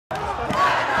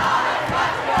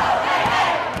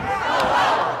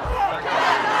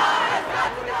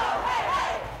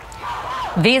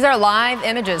These are live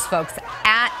images, folks,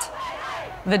 at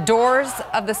the doors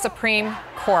of the Supreme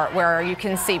Court, where you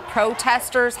can see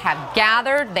protesters have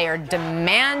gathered. They are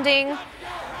demanding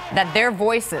that their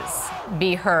voices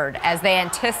be heard as they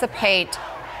anticipate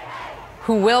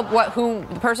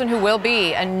the person who will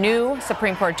be a new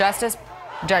Supreme Court Justice,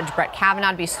 Judge Brett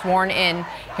Kavanaugh, to be sworn in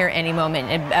here any moment.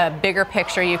 In a bigger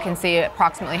picture, you can see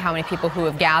approximately how many people who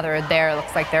have gathered there. It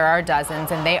looks like there are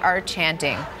dozens, and they are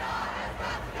chanting,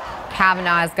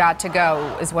 "Kavanaugh has got to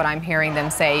go," is what I'm hearing them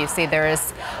say. You see, there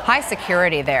is high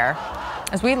security there.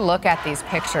 As we look at these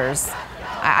pictures,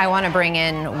 I want to bring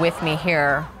in with me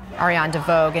here Ariane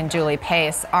DeVogue and Julie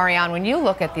Pace. Ariane, when you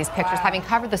look at these pictures, having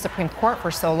covered the Supreme Court for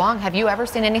so long, have you ever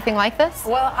seen anything like this?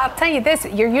 Well, I'll tell you this,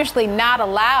 you're usually not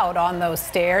allowed on those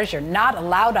stairs. You're not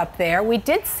allowed up there. We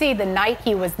did see the night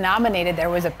he was nominated, there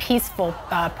was a peaceful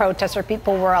protest where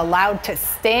people were allowed to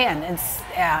stand and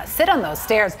sit on those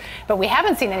stairs, but we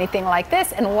haven't seen anything like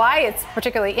this. And why it's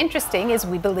particularly interesting is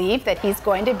we believe that he's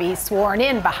going to be sworn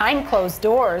in behind closed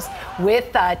doors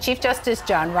with Chief Justice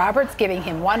John Roberts giving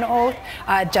him one oath,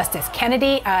 Justice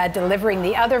Kennedy delivering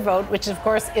the other vote, which of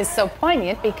course is so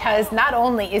poignant because not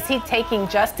only is he taking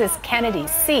Justice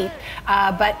Kennedy's seat,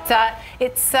 but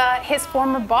it's his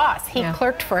former boss. He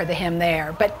clerked for him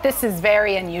there. But this is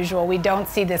very unusual. We don't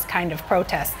see this kind of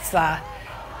protests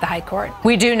the High Court.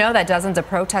 We do know that dozens of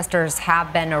protesters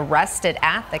have been arrested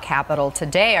at the Capitol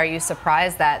today. Are you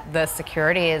surprised that the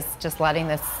security is just letting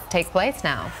this take place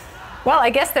now? Well, I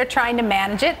guess they're trying to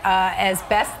manage it as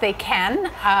best they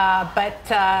can,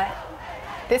 but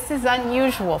this is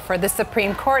unusual for the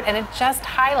Supreme Court, and it just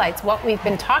highlights what we've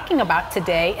been talking about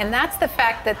today, and that's the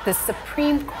fact that the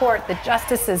Supreme Court, the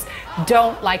justices,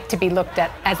 don't like to be looked at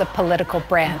as a political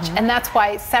branch, and that's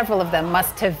why several of them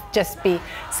must have just be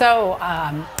so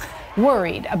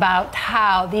worried about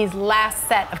how these last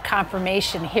set of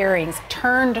confirmation hearings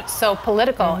turned so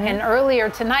political. And earlier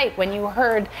tonight, when you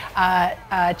heard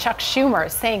Chuck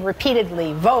Schumer saying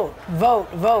repeatedly, vote, vote,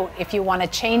 vote if you want to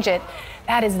change it,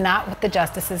 that is not what the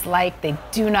justices like. They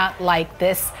do not like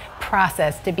this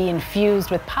process to be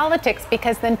infused with politics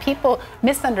because then people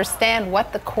misunderstand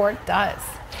what the court does.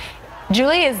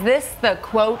 Julie, is this the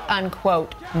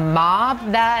quote-unquote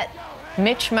mob that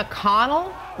Mitch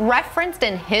McConnell referenced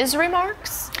in his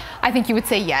remarks? I think you would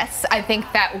say yes. I think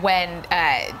that when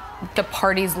the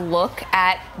parties look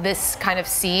at this kind of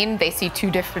scene, they see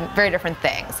two very different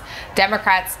things.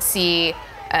 Democrats see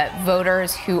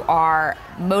voters who are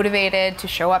motivated to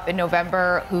show up in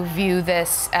November, who view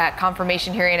this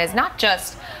confirmation hearing as not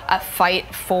just a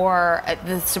fight for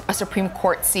a Supreme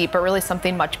Court seat, but really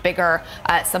something much bigger,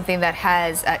 something that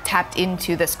has tapped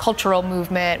into this cultural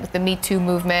movement, with the Me Too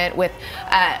movement, with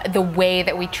the way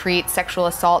that we treat sexual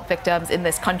assault victims in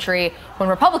this country. When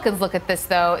Republicans look at this,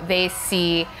 though, they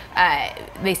see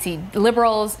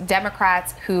liberals,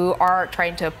 Democrats who are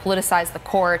trying to politicize the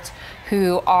court,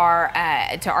 who are,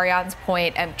 to Ariane's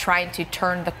point, trying to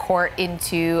turn the court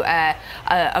into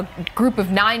a group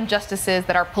of 9 justices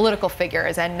that are political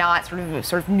figures and not sort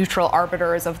of neutral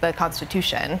arbiters of the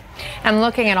Constitution. I'm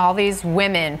looking at all these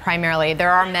women primarily.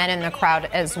 There are men in the crowd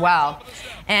as well.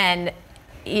 And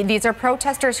these are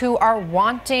protesters who are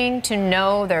wanting to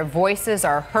know their voices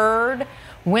are heard.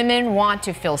 Women want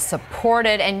to feel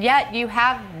supported, and yet you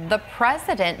have the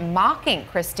president mocking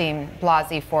Christine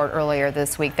Blasey Ford earlier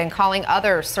this week, then calling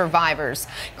other survivors,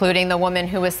 including the woman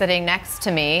who was sitting next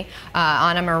to me,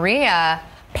 Anna Maria,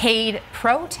 paid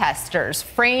protesters,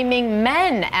 framing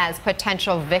men as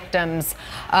potential victims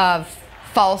of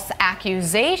false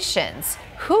accusations.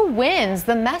 Who wins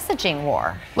the messaging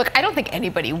war? Look, I don't think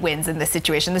anybody wins in this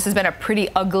situation. This has been a pretty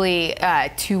ugly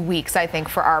 2 weeks, I think,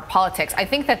 for our politics. I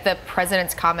think that the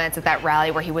president's comments at that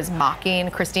rally where he was mocking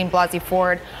Christine Blasey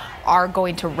Ford are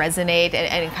going to resonate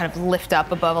and kind of lift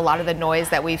up above a lot of the noise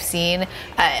that we've seen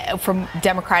from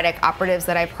Democratic operatives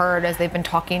that I've heard as they've been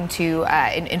talking to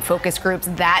in focus groups.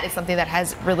 That is something that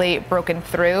has really broken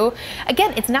through.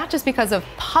 Again, it's not just because of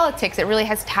politics. It really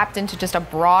has tapped into just a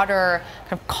broader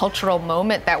kind of cultural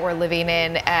moment that we're living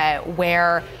in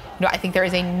where I think there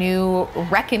is a new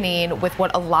reckoning with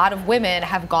what a lot of women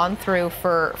have gone through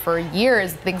for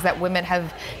years, things that women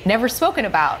have never spoken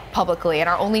about publicly and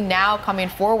are only now coming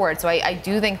forward. So I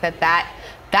do think that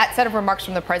set of remarks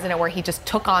from the president where he just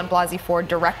took on Blasey Ford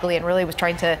directly and really was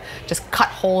trying to just cut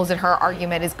holes in her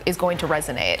argument is going to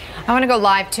resonate. I want to go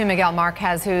live to Miguel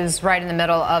Marquez, who's right in the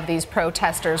middle of these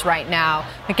protesters right now.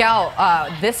 Miguel,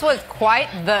 this was quite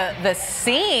the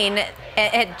scene.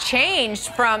 It had changed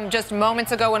from just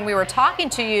moments ago when we were talking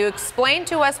to you. Explain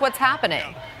to us what's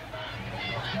happening.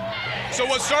 So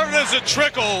what started as a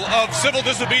trickle of civil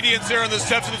disobedience there on the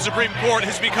steps of the Supreme Court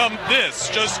has become this,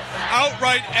 just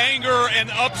outright anger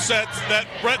and upset that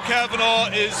Brett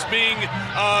Kavanaugh is being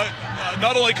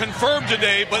not only confirmed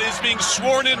today, but is being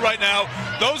sworn in right now.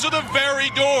 Those are the very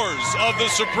doors of the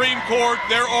Supreme Court.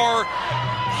 There are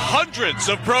hundreds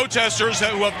of protesters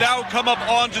who have now come up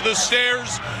onto the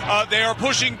stairs. They are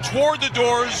pushing toward the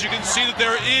doors. You can see that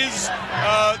there is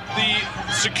the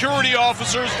security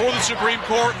officers for the Supreme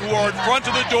Court who are in front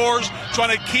of the doors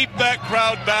trying to keep that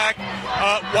crowd back.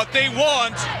 What they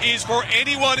want is for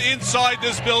anyone inside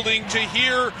this building to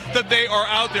hear that they are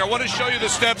out there. I want to show you the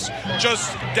steps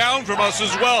just down from us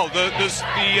as well.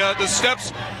 The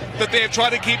steps that they have tried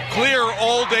to keep clear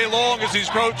all day long as these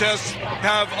protests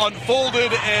have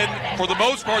unfolded, and for the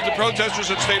most part the protesters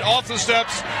have stayed off the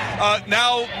steps.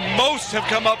 Now most have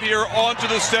come up here onto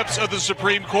the steps of the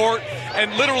Supreme Court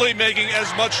and literally making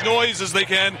as much noise as they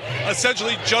can,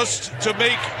 essentially just to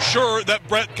make sure that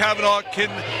Brett Kavanaugh can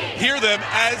hear them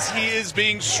as he is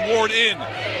being sworn in.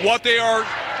 What they are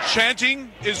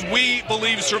chanting is "We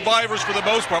believe survivors" for the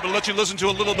most part, but I'll let you listen to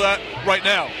a little bit right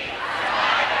now.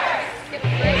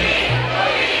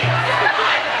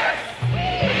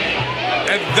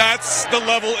 And that's the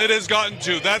level it has gotten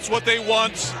to. That's what they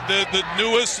want the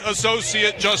newest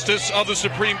Associate Justice of the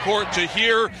Supreme Court to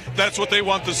hear. That's what they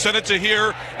want the Senate to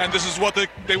hear. And this is what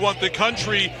they want the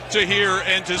country to hear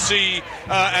and to see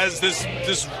as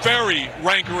this very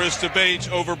rancorous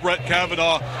debate over Brett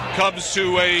Kavanaugh comes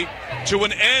to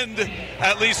an end,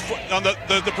 at least on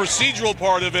the procedural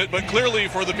part of it. But clearly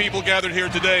for the people gathered here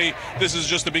today, this is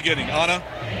just the beginning. Anna?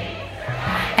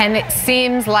 And it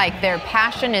seems like their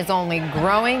passion is only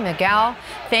growing. Miguel,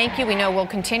 thank you. We know we'll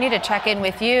continue to check in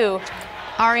with you.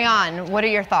 Ariane, what are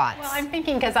your thoughts? Well, I'm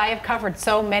thinking, because I have covered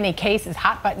so many cases,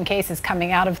 hot button cases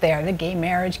coming out of there, the gay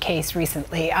marriage case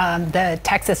recently, the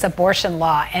Texas abortion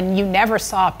law, and you never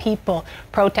saw people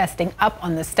protesting up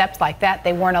on the steps like that.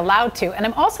 They weren't allowed to. And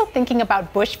I'm also thinking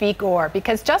about Bush v. Gore,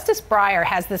 because Justice Breyer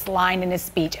has this line in his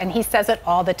speech, and he says it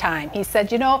all the time. He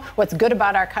said, you know, what's good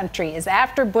about our country is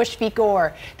after Bush v.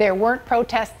 Gore, there weren't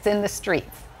protests in the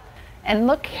streets. And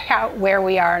look where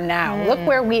we are now. Look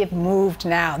where we have moved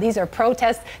now. These are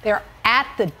protests. They're at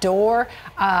the door.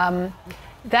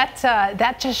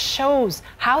 That just shows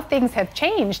how things have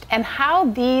changed and how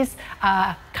these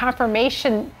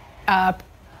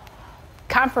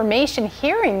confirmation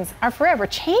hearings are forever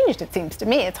changed, it seems to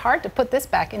me. It's hard to put this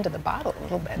back into the bottle a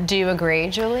little bit. Do you agree,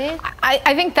 Julie?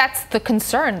 I think that's the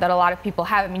concern that a lot of people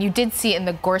have. I mean, you did see in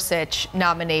the Gorsuch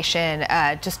nomination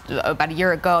just about a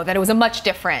year ago that it was a much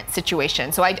different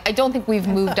situation. So I don't think we've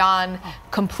moved on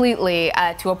completely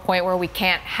to a point where we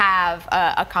can't have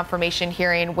a confirmation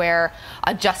hearing where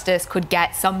a justice could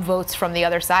get some votes from the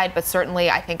other side. But certainly,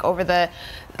 I think over the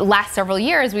last several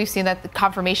years, we've seen that the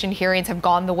confirmation hearings have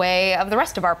gone the way of the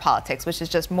rest of our politics, which is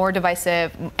just more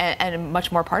divisive and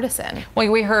much more partisan. Well,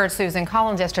 we heard Susan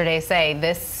Collins yesterday say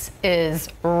this is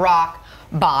rock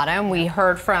bottom. We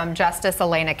heard from Justice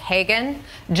Elena Kagan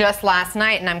just last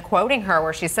night, and I'm quoting her,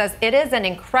 where she says, "It is an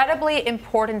incredibly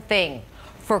important thing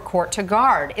for court to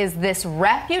guard is this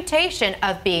reputation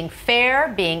of being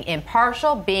fair, being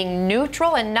impartial, being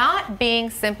neutral, and not being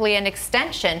simply an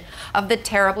extension of the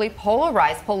terribly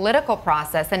polarized political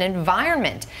process and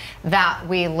environment that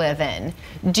we live in."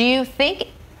 Do you think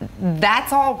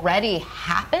that's already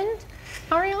happened,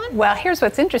 Ariane? Well, here's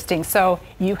what's interesting. So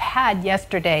you had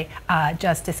yesterday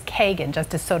Justice Kagan,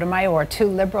 Justice Sotomayor, two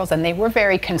liberals, and they were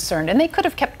very concerned, and they could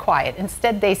have kept quiet.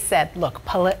 Instead, they said, look,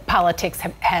 politics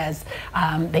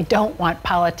they don't want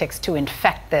politics to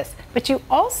infect this. But you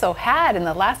also had, in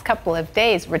the last couple of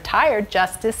days, retired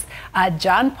Justice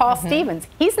John Paul Stevens.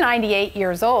 He's 98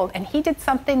 years old, and he did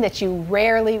something that you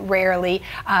rarely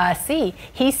see.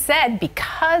 He said,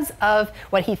 because of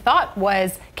what he thought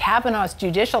was Kavanaugh's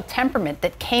judicial temperament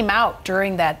that came out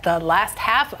during the last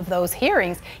half of those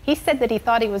hearings, he said that he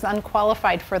thought he was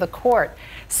unqualified for the court.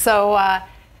 So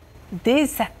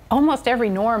almost every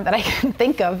norm that I can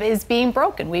think of is being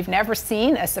broken. We've never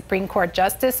seen a Supreme Court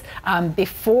justice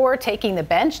before taking the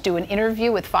bench do an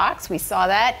interview with Fox. We saw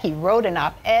that. He wrote an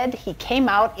op-ed. He came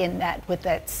out with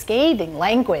that scathing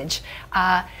language.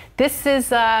 This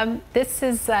is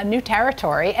new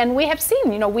territory, and we have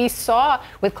seen. You know, we saw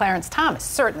with Clarence Thomas.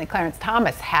 Certainly, Clarence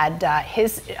Thomas had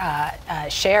his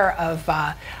share of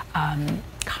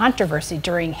controversy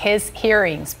during his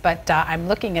hearings, but I'm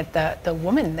looking at the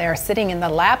woman there sitting in the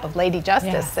lap of Lady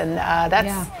Justice, and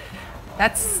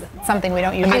That's something we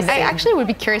don't usually see. I actually would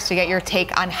be curious to get your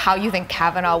take on how you think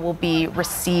Kavanaugh will be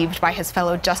received by his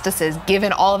fellow justices,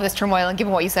 given all of this turmoil and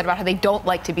given what you said about how they don't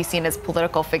like to be seen as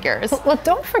political figures. Well,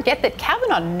 don't forget that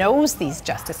Kavanaugh knows these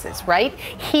justices, right?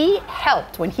 He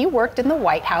helped, when he worked in the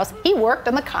White House, he worked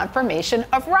on the confirmation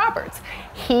of Roberts.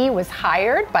 He was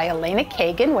hired by Elena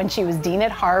Kagan when she was dean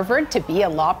at Harvard to be a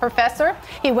law professor.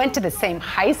 He went to the same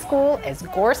high school as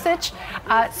Gorsuch.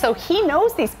 So he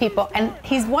knows these people. And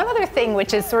he's one other thing,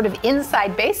 which is sort of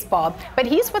inside baseball, but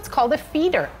he's what's called a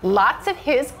feeder. Lots of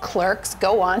his clerks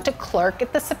go on to clerk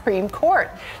at the Supreme Court.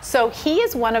 So he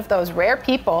is one of those rare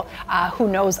people who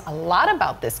knows a lot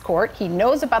about this court. He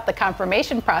knows about the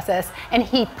confirmation process, and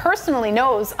he personally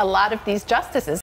knows a lot of these justices.